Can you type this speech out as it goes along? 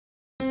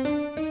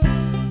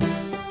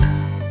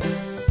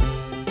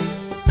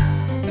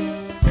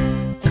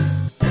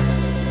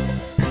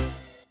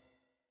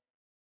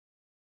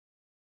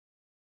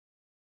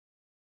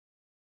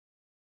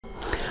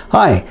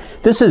Hi,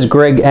 this is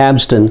Greg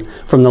Abston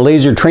from the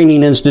Laser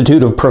Training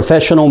Institute of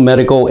Professional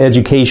Medical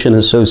Education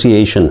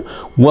Association.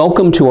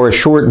 Welcome to our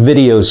short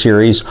video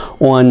series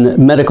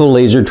on medical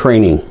laser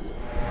training.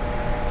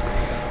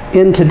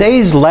 In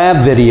today's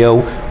lab video,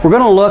 we're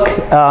going to look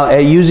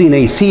at using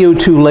a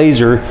CO2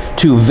 laser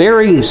to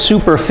very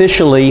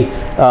superficially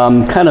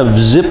kind of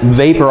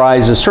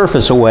vaporize a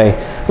surface away,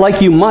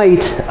 like you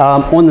might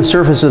on the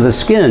surface of the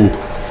skin.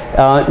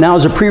 Now,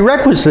 as a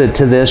prerequisite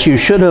to this, you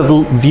should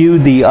have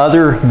viewed the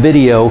other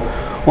video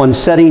on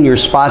setting your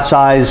spot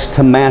size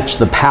to match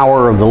the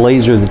power of the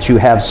laser that you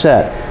have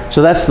set.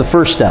 So that's the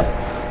first step.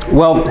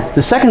 Well,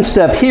 the second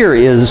step here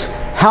is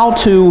how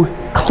to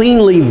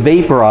cleanly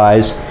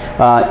vaporize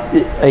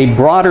a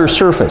broader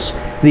surface.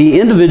 The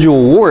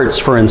individual warts,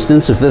 for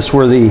instance, if this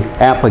were the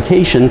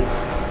application,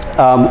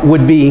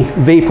 would be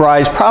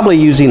vaporized probably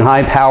using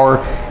high power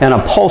and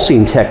a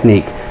pulsing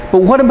technique.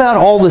 But what about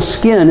all the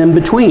skin in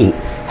between?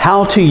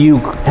 How do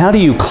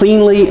you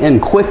cleanly and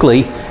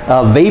quickly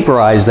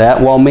vaporize that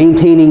while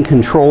maintaining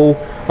control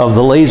of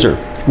the laser?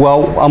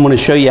 Well, I'm going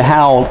to show you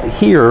how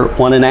here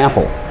on an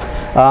apple.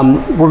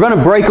 We're going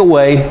to break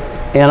away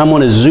and I'm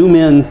going to zoom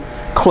in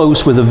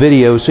close with the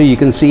video so you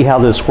can see how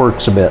this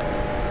works a bit.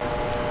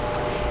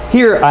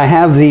 Here I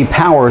have the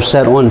power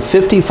set on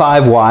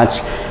 55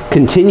 watts,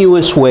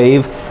 continuous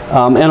wave,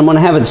 and I'm going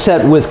to have it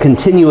set with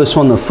continuous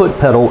on the foot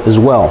pedal as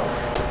well.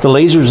 The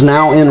laser's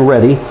now in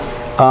ready.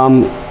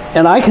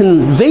 And I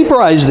can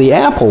vaporize the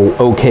apple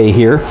okay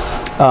here,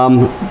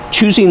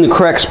 choosing the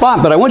correct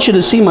spot, but I want you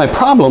to see my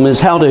problem is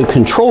how to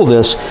control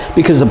this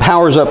because the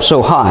power's up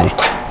so high.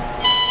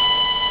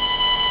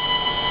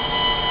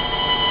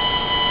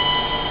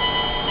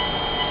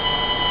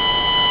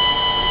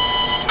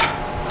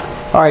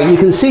 All right, you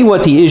can see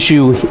what the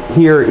issue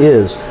here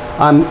is.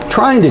 I'm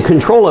trying to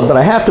control it, but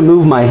I have to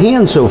move my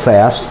hand so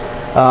fast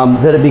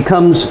that it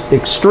becomes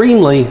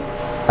extremely,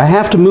 I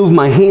have to move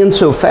my hand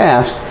so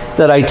fast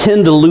that I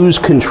tend to lose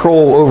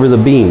control over the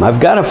beam. I've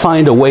got to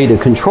find a way to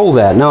control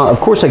that. Now, of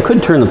course, I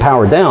could turn the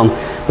power down,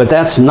 but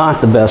that's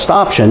not the best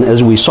option,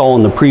 as we saw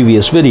in the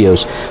previous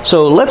videos.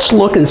 So let's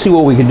look and see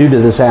what we can do to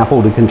this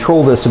apple to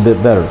control this a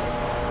bit better.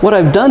 What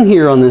I've done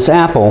here on this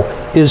apple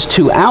is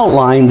to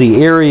outline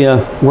the area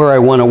where I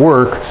want to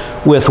work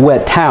with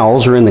wet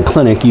towels, or in the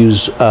clinic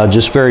use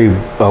just very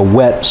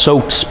wet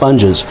soaked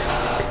sponges.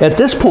 At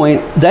this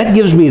point, that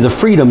gives me the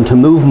freedom to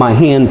move my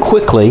hand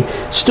quickly,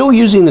 still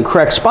using the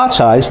correct spot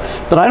size,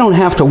 but I don't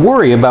have to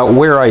worry about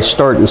where I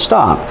start and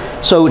stop.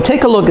 So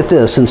take a look at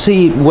this and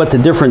see what the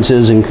difference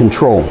is in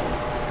control.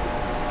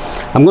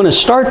 I'm going to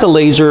start the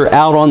laser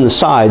out on the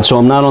side so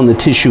I'm not on the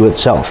tissue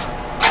itself.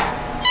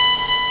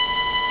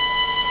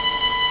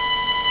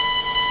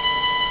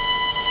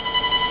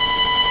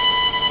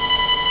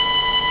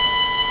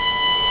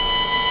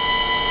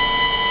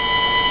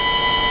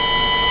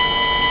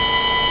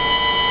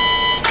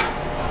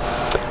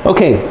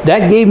 Okay,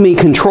 that gave me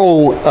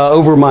control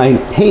over my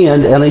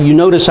hand, and you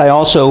notice I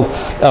also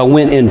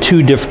went in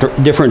two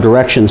different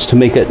directions to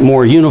make it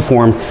more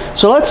uniform.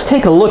 So let's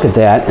take a look at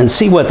that and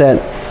see what that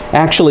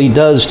actually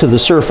does to the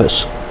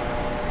surface.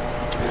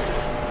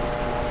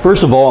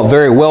 First of all, it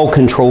very well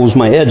controls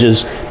my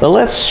edges, but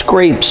let's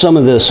scrape some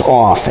of this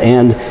off,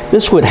 and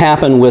this would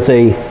happen with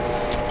a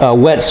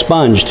wet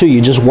sponge too.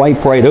 You just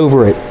wipe right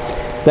over it.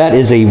 That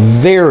is a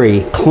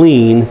very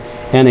clean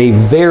and a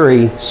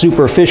very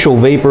superficial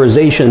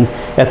vaporization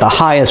at the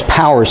highest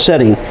power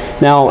setting.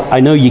 Now,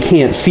 I know you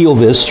can't feel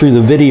this through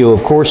the video,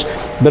 of course,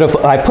 but if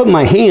I put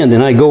my hand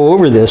and I go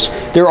over this,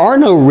 there are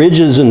no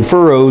ridges and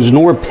furrows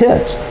nor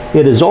pits.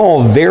 It is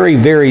all very,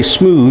 very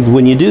smooth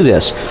when you do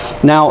this.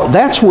 Now,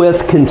 that's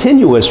with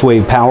continuous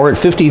wave power at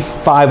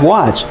 55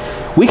 watts.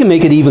 We can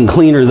make it even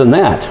cleaner than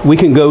that. We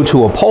can go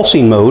to a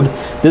pulsing mode.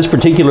 This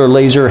particular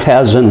laser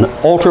has an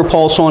ultra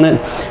pulse on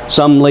it.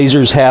 Some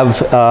lasers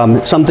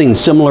have something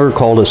similar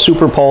called a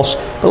super pulse,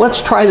 but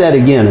let's try that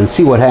again and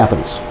see what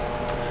happens.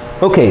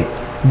 Okay,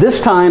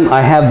 this time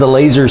I have the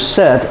laser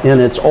set in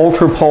its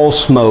ultra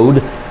pulse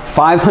mode,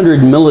 500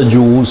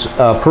 millijoules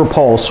per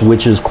pulse,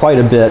 which is quite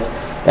a bit,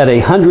 at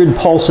 100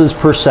 pulses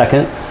per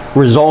second,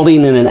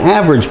 resulting in an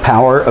average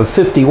power of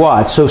 50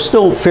 watts, so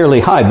still fairly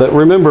high. But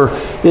remember,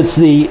 it's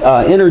the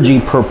energy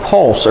per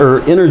pulse,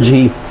 or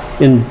energy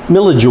in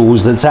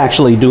millijoules, that's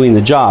actually doing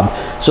the job.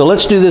 So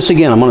let's do this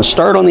again. I'm going to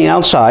start on the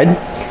outside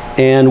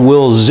and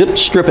we'll zip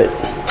strip it.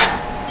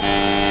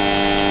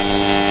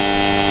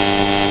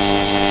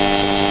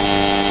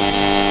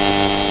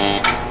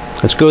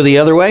 Let's go the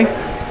other way.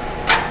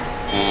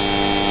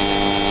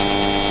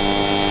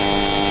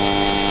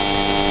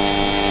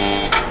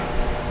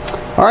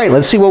 All right,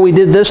 let's see what we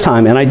did this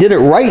time. And I did it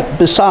right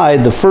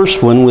beside the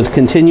first one with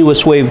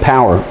continuous wave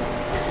power.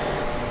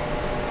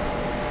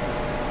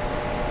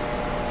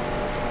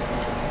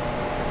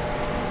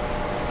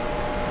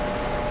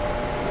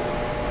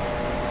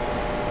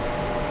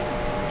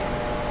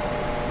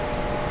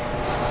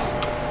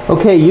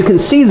 Okay, you can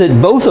see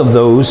that both of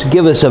those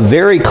give us a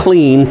very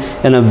clean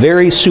and a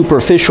very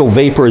superficial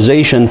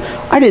vaporization.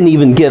 I didn't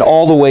even get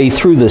all the way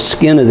through the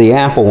skin of the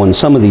apple in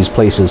some of these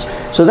places.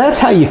 So that's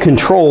how you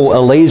control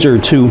a laser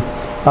to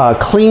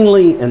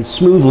cleanly and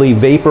smoothly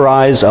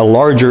vaporize a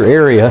larger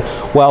area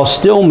while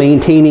still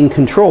maintaining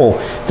control.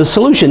 The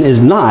solution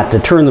is not to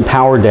turn the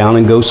power down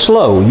and go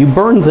slow. You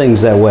burn things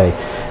that way.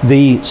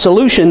 The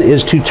solution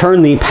is to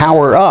turn the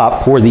power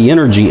up, or the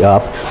energy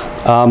up,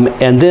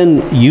 and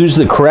then use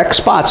the correct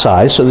spot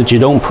size so that you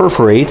don't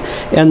perforate,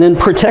 and then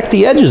protect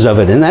the edges of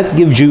it. And that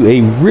gives you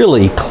a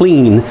really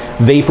clean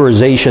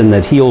vaporization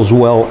that heals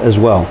well as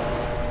well.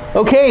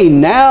 Okay,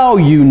 now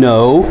you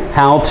know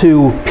how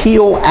to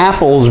peel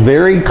apples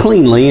very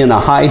cleanly in a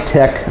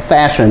high-tech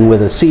fashion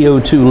with a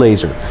CO2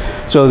 laser.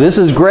 So this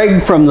is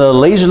Greg from the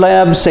Laser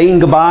Lab saying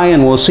goodbye,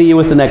 and we'll see you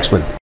with the next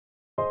one.